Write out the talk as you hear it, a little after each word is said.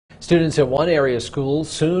Students at one area school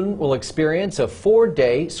soon will experience a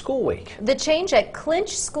 4-day school week. The change at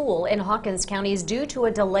Clinch School in Hawkins County is due to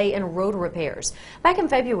a delay in road repairs. Back in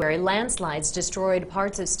February, landslides destroyed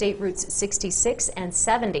parts of State Routes 66 and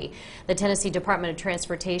 70. The Tennessee Department of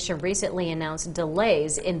Transportation recently announced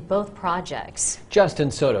delays in both projects. Justin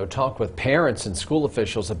Soto talked with parents and school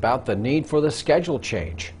officials about the need for the schedule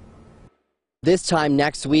change. This time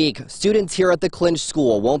next week, students here at the Clinch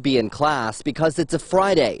School won't be in class because it's a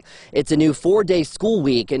Friday. It's a new 4-day school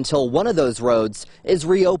week until one of those roads is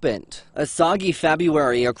reopened. A soggy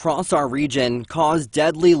February across our region caused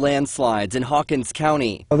deadly landslides in Hawkins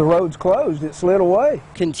County. The road's closed, it slid away.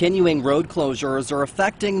 Continuing road closures are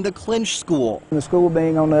affecting the Clinch School. The school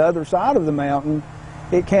being on the other side of the mountain,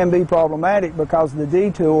 it can be problematic because the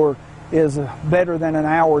detour is better than an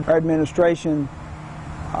hour. Our administration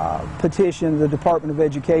petitioned the Department of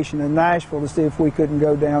Education in Nashville to see if we couldn't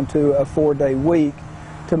go down to a 4-day week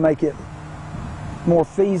to make it more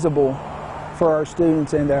feasible for our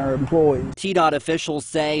students and our employees. TDOT officials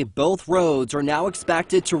say both roads are now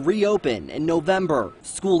expected to reopen in November.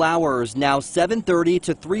 School hours now 7:30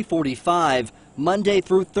 to 3:45 Monday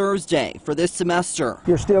through Thursday for this semester.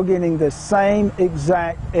 You're still getting the same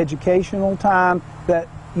exact educational time that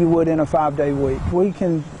you would in a 5-day week. We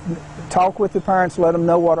can talk with the parents, let them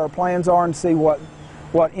know what our plans are and see what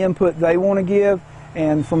input they want to give.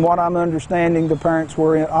 And from what I'm understanding, the parents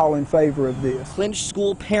were all in favor of this. Clinch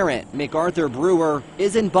School parent MacArthur Brewer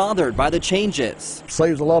isn't bothered by the changes.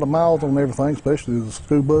 Saves a lot of miles on everything, especially the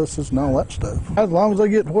school buses and all that stuff. As long as they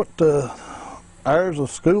get what hours of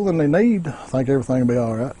schooling they need, I think everything will be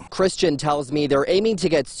all right. Christian tells me they're aiming to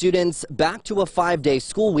get students back to a 5-day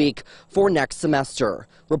school week for next semester.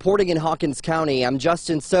 Reporting in Hawkins County, I'm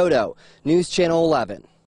Justin Soto, News Channel 11.